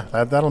 Yeah,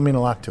 that'll mean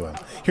a lot to him.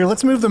 Here,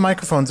 let's move the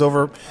microphones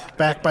over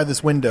back by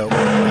this window,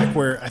 back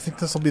where I think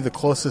this will be the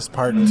closest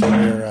part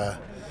to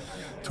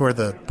where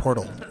the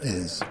portal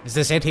is. Is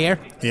this it here?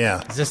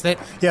 Yeah. Is this it?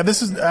 Yeah,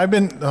 this is. I've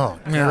been. Oh,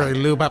 I'm gonna really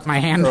lube up my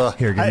hand.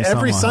 Here, give me some.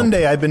 Every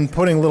Sunday, I've been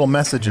putting little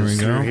messages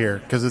through here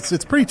because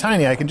it's pretty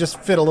tiny. I can just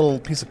fit a little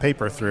piece of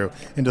paper through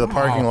into the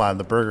parking lot of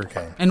the Burger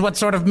King. And what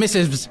sort of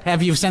missives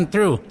have you sent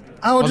through?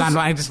 Oh, Hold on,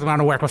 I just want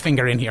to work my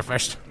finger in here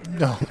first.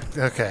 No,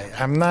 okay.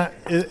 I'm not.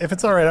 If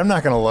it's all right, I'm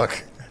not going to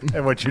look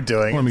at what you're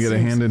doing. Let me get a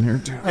hand in here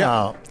too.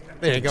 Oh,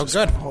 there you go.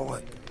 Good. Pull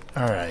it.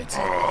 All right.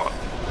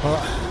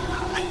 Well,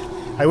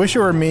 I wish it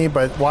were me,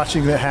 but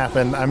watching that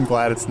happen, I'm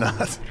glad it's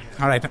not.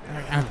 All right,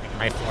 I'll get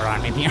my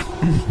forearm in here.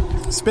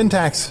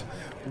 Spintax,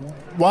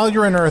 while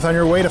you're in Earth, on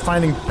your way to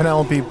finding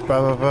Penelope,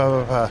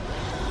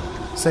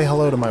 say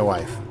hello to my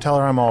wife. Tell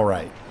her I'm all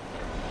right.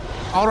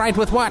 All right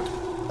with what?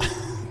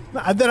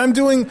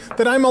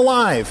 That I'm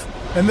alive,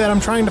 and that I'm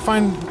trying to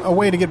find a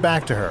way to get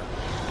back to her,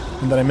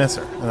 and that I miss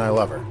her, and I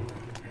love her.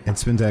 And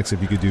Spintax,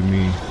 if you could do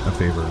me a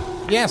favor.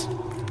 Yes.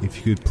 If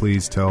you could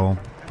please tell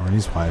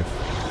Arnie's wife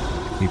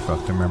he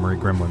fucked a memory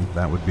gremlin,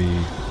 that would be...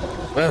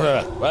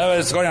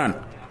 What's going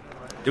on?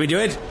 Do we do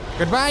it?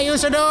 Goodbye,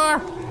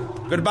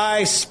 Usador.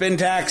 Goodbye,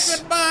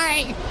 Spintax.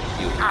 Goodbye.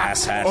 You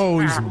asshat. Oh,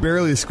 he's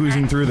barely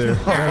squeezing through there.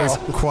 That was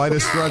quite a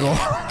struggle.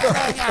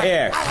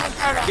 Here,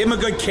 give him a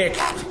good kick.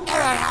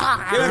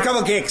 Give him a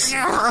couple kicks.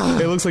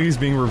 It looks like he's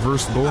being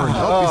reverse born.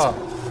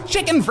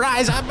 Chicken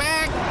fries are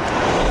back.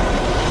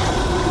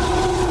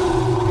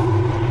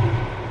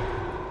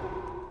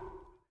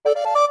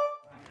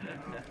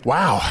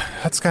 Wow,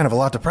 that's kind of a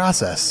lot to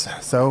process.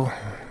 So,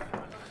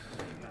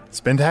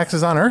 Spintax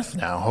is on Earth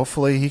now.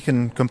 Hopefully he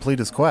can complete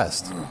his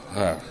quest.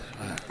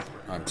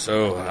 I'm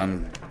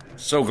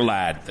so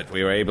glad that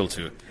we were able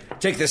to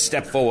take this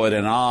step forward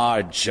in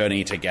our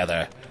journey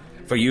together.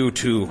 For you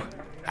two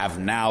have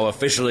now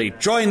officially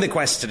joined the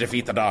quest to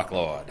defeat the Dark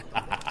Lord.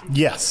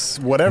 Yes,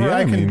 whatever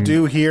I can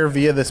do here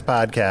via this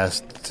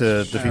podcast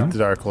to defeat the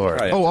Dark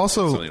Lord. Oh,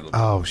 also,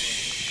 oh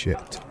shit.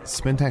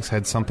 Spintax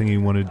had something he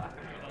wanted.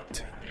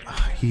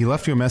 He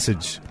left you a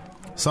message.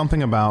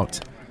 Something about...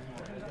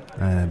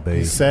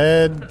 He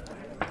said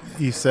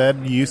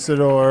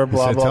Usador,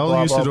 blah, blah, tell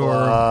blah, Usador,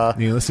 blah, blah.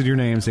 He listed your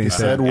names. And He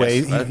said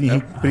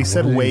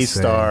Waystar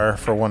Waystar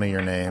for one of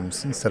your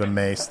names instead of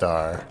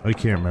Maystar. I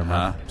can't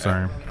remember.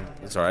 Sorry.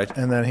 That's all right.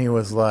 And then he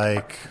was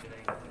like...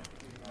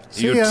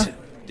 See ya.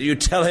 Do you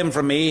tell him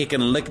from me he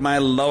can lick my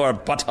lower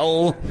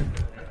butthole?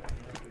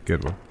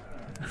 Good one.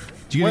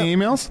 Do you get any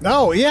emails?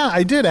 Oh, yeah,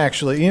 I did,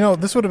 actually. You know,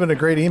 this would have been a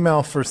great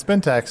email for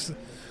Spintax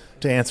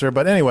to answer.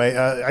 But anyway,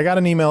 I got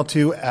an email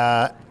to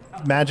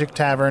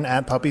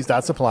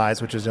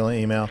magictavern@puppies.supplies, which is the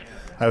only email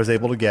I was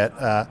able to get.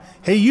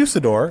 Hey,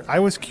 Usador, I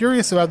was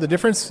curious about the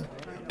different.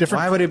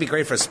 Why would it be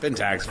great for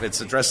Spintax if it's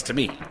addressed to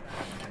me?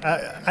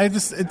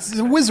 It's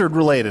wizard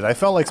related. I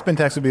felt like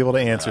Spintax would be able to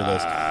answer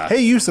this.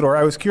 Hey, Usador,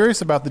 I was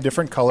curious about the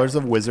different colors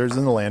of wizards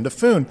in the land of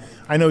Foon.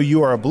 I know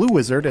you are a blue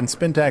wizard and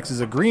Spintax is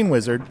a green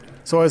wizard,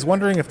 so I was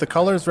wondering if the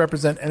colors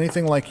represent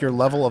anything like your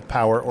level of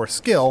power or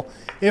skill.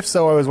 If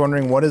so, I was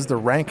wondering what is the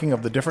ranking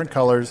of the different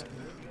colors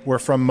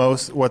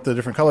what the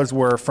different colors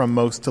were from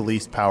most to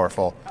least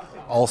powerful.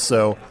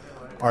 Also,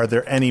 are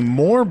there any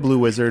more blue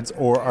wizards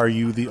or are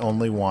you the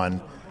only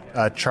one?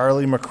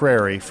 Charlie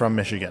McCrary from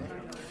Michigan.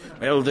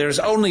 Well, there's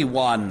only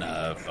one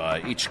of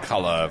each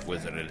color of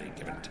wizard at any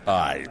given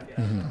time.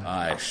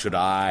 Mm-hmm. Should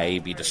I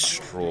be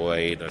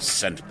destroyed or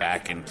sent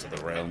back into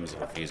the realms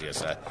of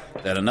Ephesius,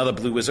 then another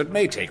blue wizard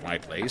may take my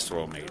place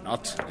or may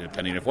not,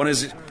 depending if one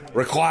is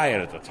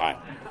required at the time.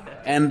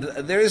 And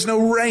there is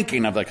no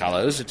ranking of the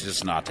colors. It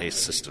is not a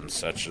system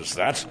such as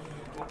that.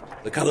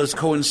 The colors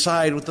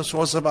coincide with the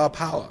source of our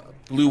power.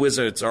 Blue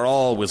wizards are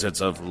all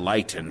wizards of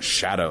light and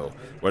shadow,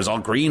 whereas all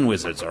green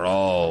wizards are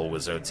all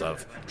wizards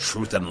of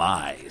truth and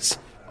lies.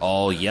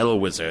 All yellow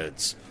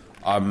wizards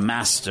are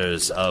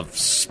masters of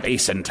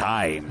space and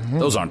time. Mm-hmm.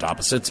 Those aren't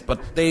opposites,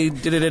 but they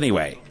did it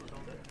anyway.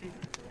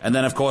 And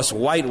then, of course,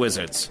 white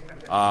wizards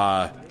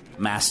are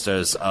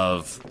masters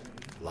of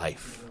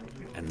life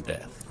and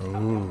death.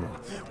 Ooh.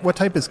 What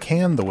type is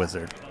Can the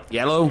wizard?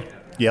 Yellow?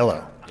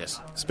 Yellow. Yes.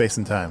 Space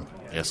and time.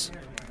 Yes.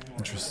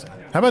 Interesting.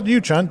 How about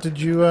you, Chunt? Did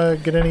you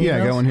get any Yeah,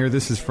 emails? I got one here.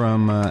 This is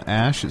from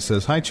Ash. It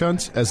says, Hi,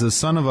 Chunt. As the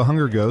son of a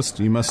hunger ghost,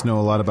 you must know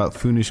a lot about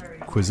Foonish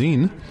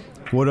cuisine.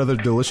 What other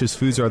delicious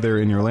foods are there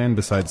in your land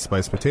besides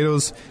spiced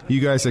potatoes?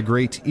 You guys are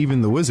great.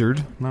 Even the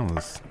wizard. That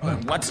was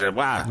What's it?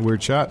 Wow.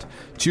 weird shot.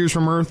 Cheers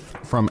from Earth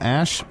from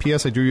Ash.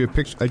 P.S. I drew a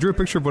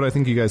picture of what I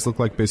think you guys look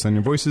like based on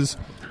your voices.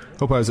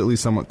 Hope I was at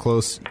least somewhat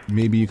close.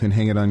 Maybe you can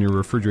hang it on your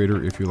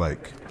refrigerator if you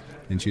like.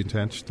 And she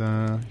attached,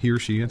 he or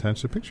she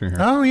attached a picture here.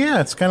 Oh, yeah.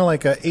 It's kind of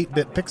like a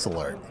 8-bit pixel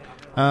art.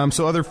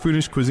 So other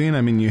foodish cuisine,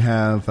 I mean, you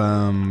have,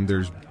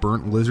 there's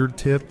burnt lizard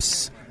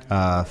tips,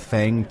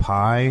 fang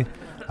pie,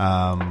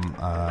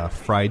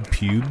 fried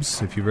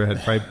pubes. If you've ever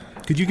had fried...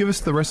 Could you give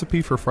us the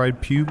recipe for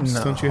fried pubes?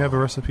 No. Don't you have a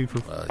recipe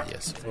for...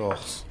 Yes, of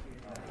course.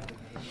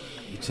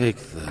 You take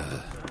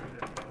the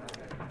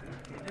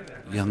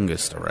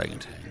youngest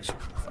orangutans.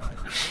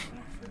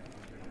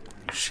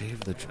 You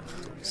shave the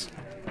genitals.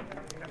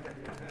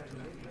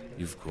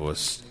 You, of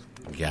course,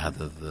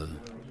 gather the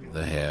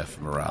hair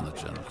from around the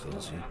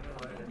genitals. You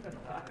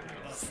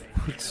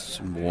put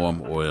some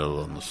warm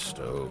oil on the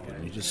stove,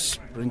 and you just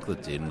sprinkle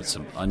it in with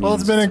some onions. Well,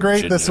 it's been a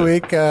great this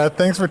week.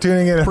 Thanks for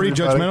tuning in. Pretty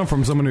everybody. judgmental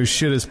from someone who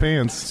shit his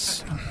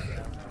pants.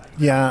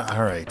 Yeah,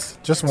 all right.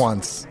 Just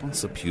once.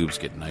 Once the pubes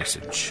get nice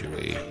and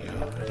chewy,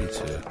 you're ready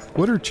to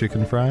What are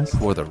chicken fries?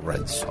 pour the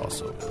red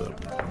sauce over them.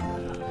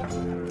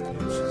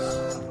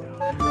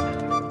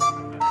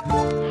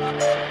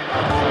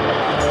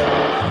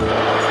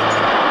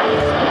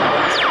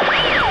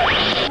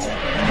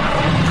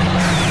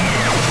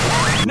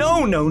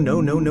 No.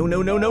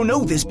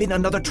 There's been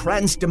another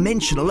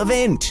trans-dimensional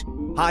event.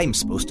 I'm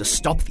supposed to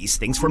stop these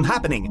things from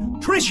happening.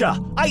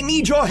 Trisha, I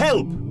need your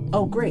help.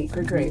 Oh, great.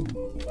 Robry.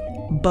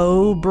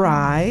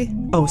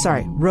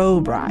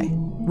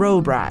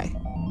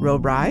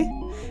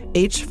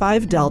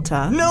 H5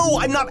 Delta. No,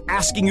 I'm not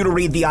asking you to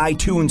read the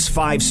iTunes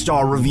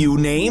 5-star review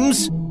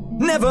names.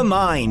 Never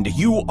mind,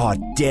 you are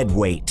dead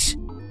weight.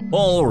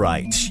 All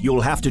right,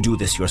 you'll have to do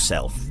this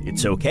yourself.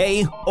 It's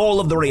okay. All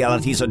of the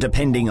realities are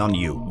depending on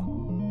you.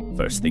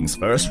 First things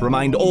first,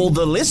 remind all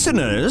the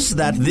listeners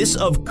that this,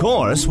 of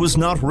course, was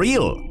not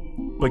real.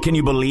 But can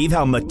you believe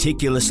how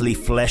meticulously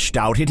fleshed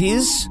out it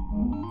is?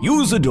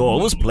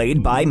 Usador was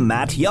played by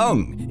Matt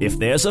Young. If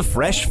there's a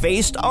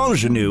fresh-faced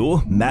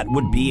ingenue, Matt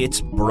would be its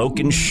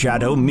broken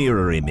shadow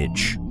mirror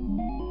image.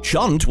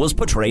 Chunt was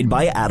portrayed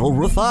by Adil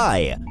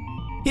Rafai.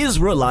 His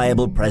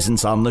reliable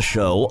presence on the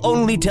show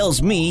only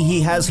tells me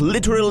he has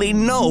literally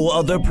no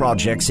other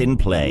projects in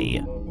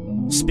play.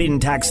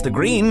 Spintax the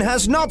Green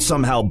has not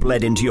somehow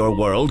bled into your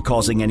world,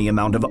 causing any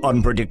amount of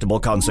unpredictable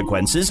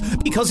consequences,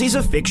 because he's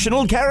a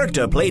fictional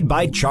character played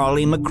by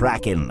Charlie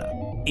McCracken.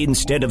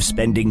 Instead of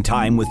spending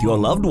time with your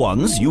loved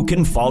ones, you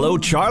can follow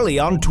Charlie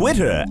on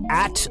Twitter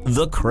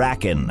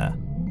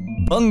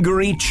 @TheKraken.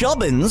 Bungaree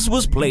Chubbins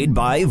was played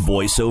by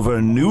voiceover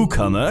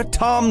newcomer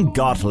Tom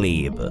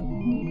Gottlieb.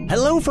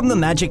 Hello from the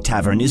Magic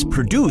Tavern is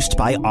produced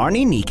by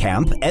Arnie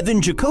Niekamp,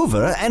 Evan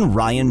Jakova, and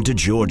Ryan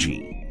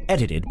DeGiorgi.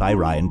 Edited by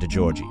Ryan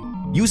DeGiorgi.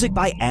 Music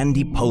by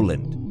Andy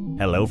Poland.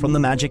 Hello from the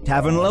Magic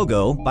Tavern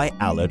logo by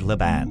Allard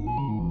Laban.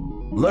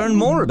 Learn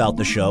more about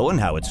the show and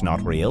how it's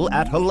not real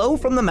at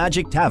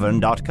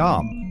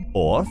hellofromthemagictavern.com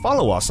or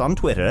follow us on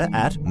Twitter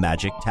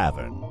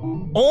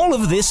 @MagicTavern. All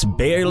of this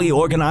barely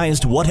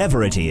organized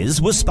whatever it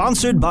is was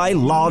sponsored by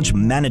Lodge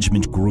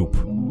Management Group.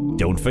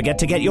 Don't forget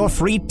to get your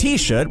free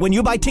t-shirt when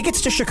you buy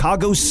tickets to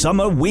Chicago's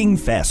Summer Wing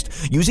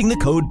Fest using the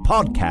code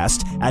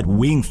PODCAST at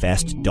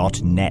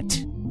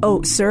wingfest.net.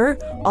 Oh, sir,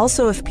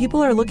 also, if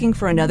people are looking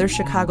for another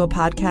Chicago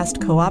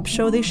podcast co-op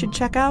show they should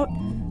check out,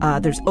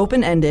 there's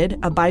Open Ended,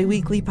 a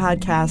bi-weekly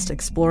podcast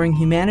exploring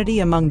humanity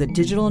among the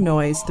digital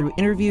noise through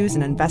interviews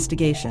and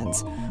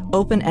investigations.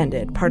 Open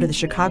Ended, part of the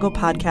Chicago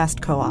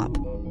Podcast Co-op.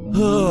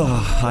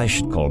 I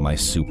should call my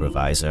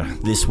supervisor.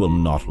 This will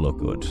not look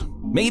good.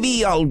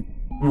 Maybe I'll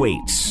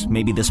wait.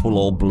 Maybe this will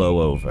all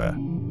blow over.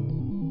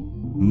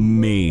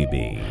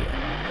 Maybe.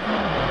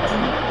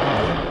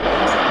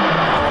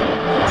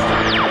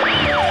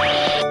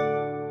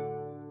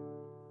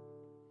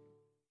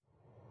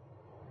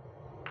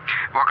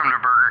 Welcome to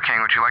Burger King.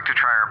 Would you like to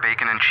try our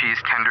bacon and cheese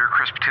tender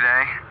crisp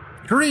today?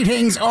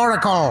 Greetings,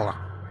 Oracle.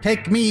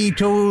 Take me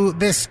to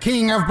this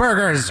king of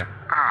burgers.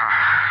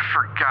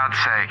 For God's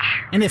sake.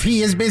 And if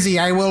he is busy,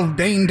 I will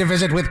deign to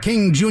visit with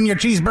King Junior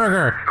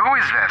Cheeseburger. Who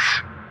is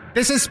this?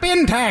 This is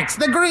Spintax,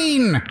 the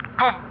Green.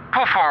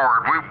 Pull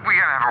forward. We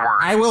gotta have a word.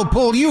 I will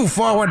pull you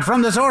forward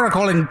from this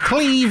oracle and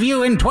cleave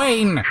you in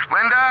twain.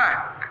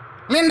 Linda!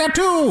 Linda,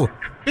 too!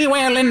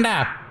 Beware,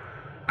 Linda.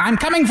 I'm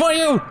coming for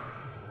you.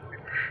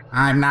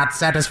 I'm not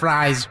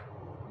satisfied.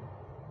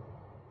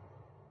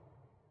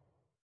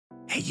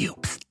 Hey, you.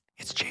 Psst.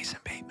 It's Jason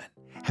Bateman.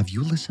 Have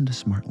you listened to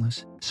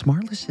Smartless?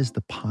 Smartless is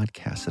the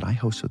podcast that I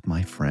host with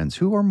my friends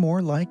who are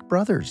more like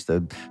brothers.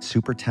 The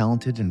super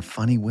talented and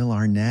funny Will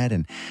Arnett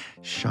and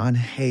Sean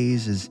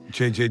Hayes is...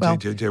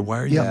 JJ, why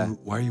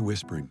are you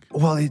whispering?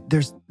 Well,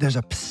 there's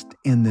a psst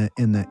in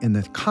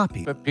the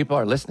copy. But people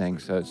are listening,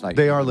 so it's like...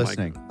 They are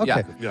listening.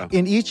 Okay. Yeah.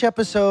 In each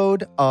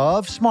episode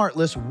of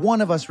Smartless,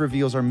 one of us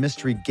reveals our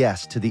mystery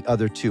guest to the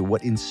other two.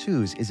 What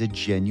ensues is a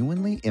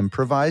genuinely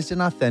improvised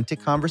and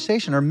authentic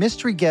conversation. Our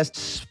mystery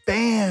guests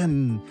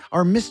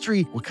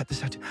we'll cut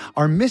this out too.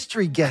 Our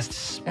mystery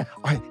guests. All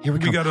right, here we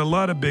go. We got a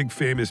lot of big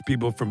famous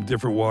people from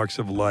different walks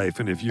of life,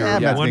 and if you're a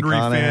Matthew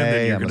Wondery fan,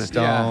 then you're Emma going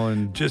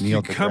Stone, just Neil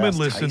you come and deGrasse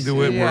listen Tyson.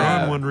 to it. We're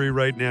on Wondery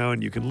right now,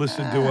 and you can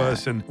listen to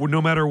us. And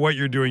no matter what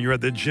you're doing, you're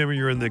at the gym or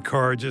you're in the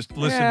car, just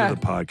listen to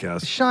the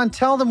podcast. Sean,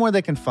 tell them where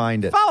they can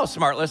find it. Follow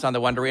Smartless on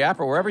the Wondery app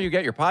or wherever you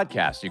get your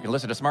podcasts. You can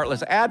listen to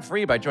Smartless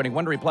ad-free by joining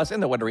Wondery Plus in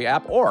the Wondery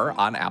app or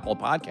on Apple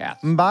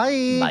Podcasts.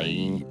 Bye.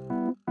 Bye.